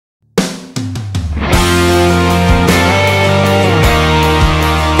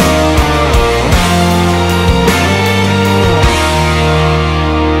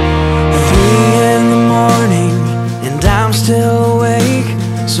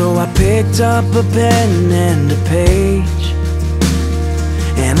So I picked up a pen and a page,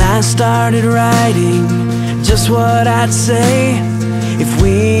 and I started writing just what I'd say if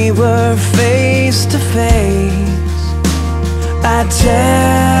we were face to face. I'd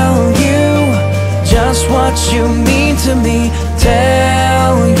tell you just what you mean to me,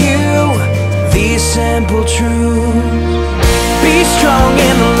 tell you these simple truths. Be strong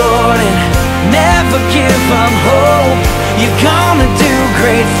in the Lord and never give up hope. You're gonna do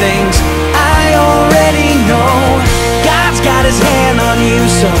great things, I already know. God's got his hand on you,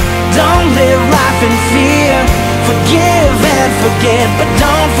 so don't live life in fear. Forgive and forget, but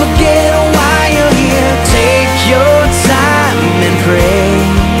don't forget why you're here. Take your time and pray.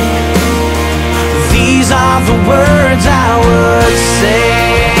 These are the words I would say.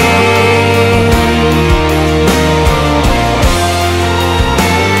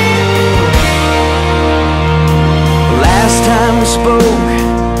 Last time we spoke,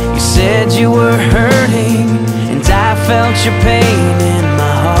 you said you were hurting, and I felt your pain in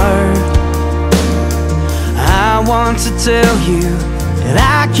my heart. I want to tell you that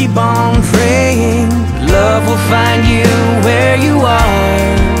I keep on praying love will find you where you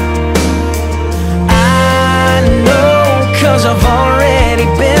are. I know, 'cause I've already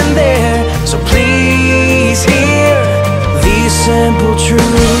been there. So please hear these simple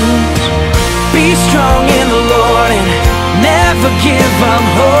truths. Be strong in the Lord and never give up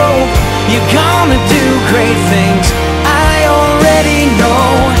hope. You're gonna do great things, I already know.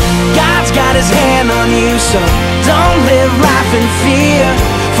 God's got his hand on you, so don't live life in fear.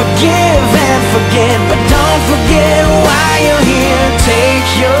 Forgive and forget, but don't forget why you're here. Take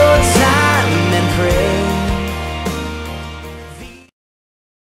your time and pray.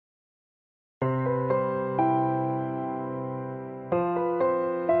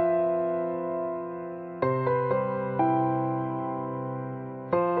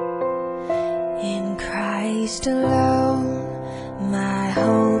 In Christ alone, my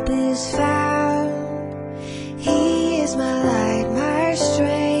hope is found. He is my light, my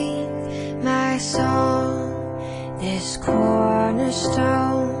strength, my song. This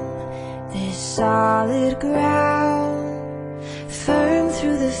cornerstone, this solid ground, firm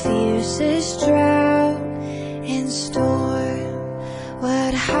through the fiercest drought and storm.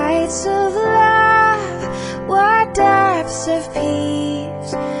 What heights of love, what depths of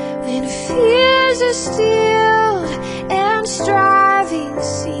peace, when fears are stilled and striving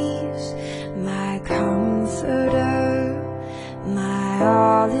cease. My comforter, my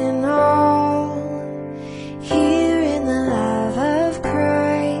all in all, here in the love of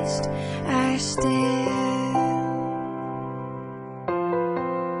Christ I stand.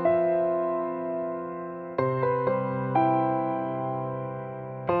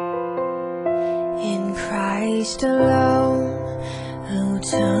 In Christ alone, who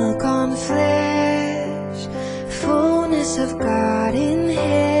took on flesh, fullness of God in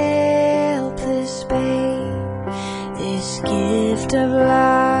helpless babe. This gift of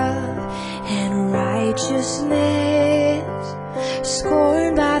love and righteousness,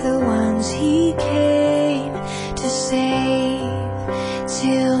 scorned by the ones he came to save.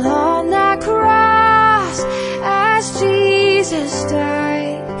 Till on that cross, as Jesus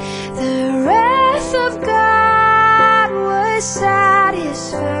died, the wrath of God was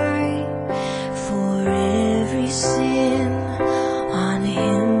satisfied. For every sin on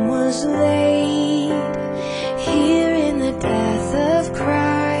him was laid. Here in the death of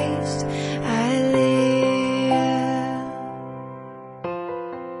Christ I live.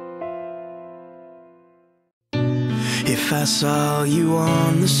 If I saw you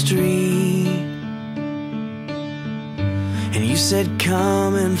on the street and you said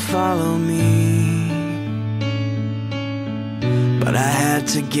come and follow me, but I had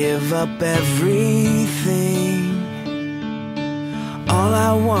to give up everything, all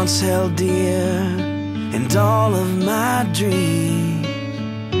I once held dear and all of my dreams,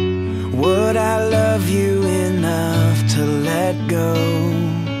 would I love you enough to let go?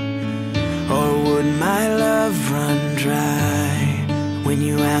 Or would my love run dry when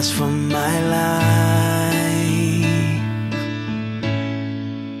you ask for my life?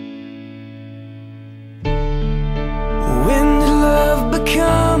 When did love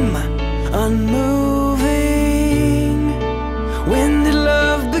become unmoving? When did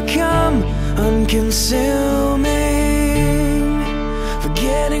love become unconcerned?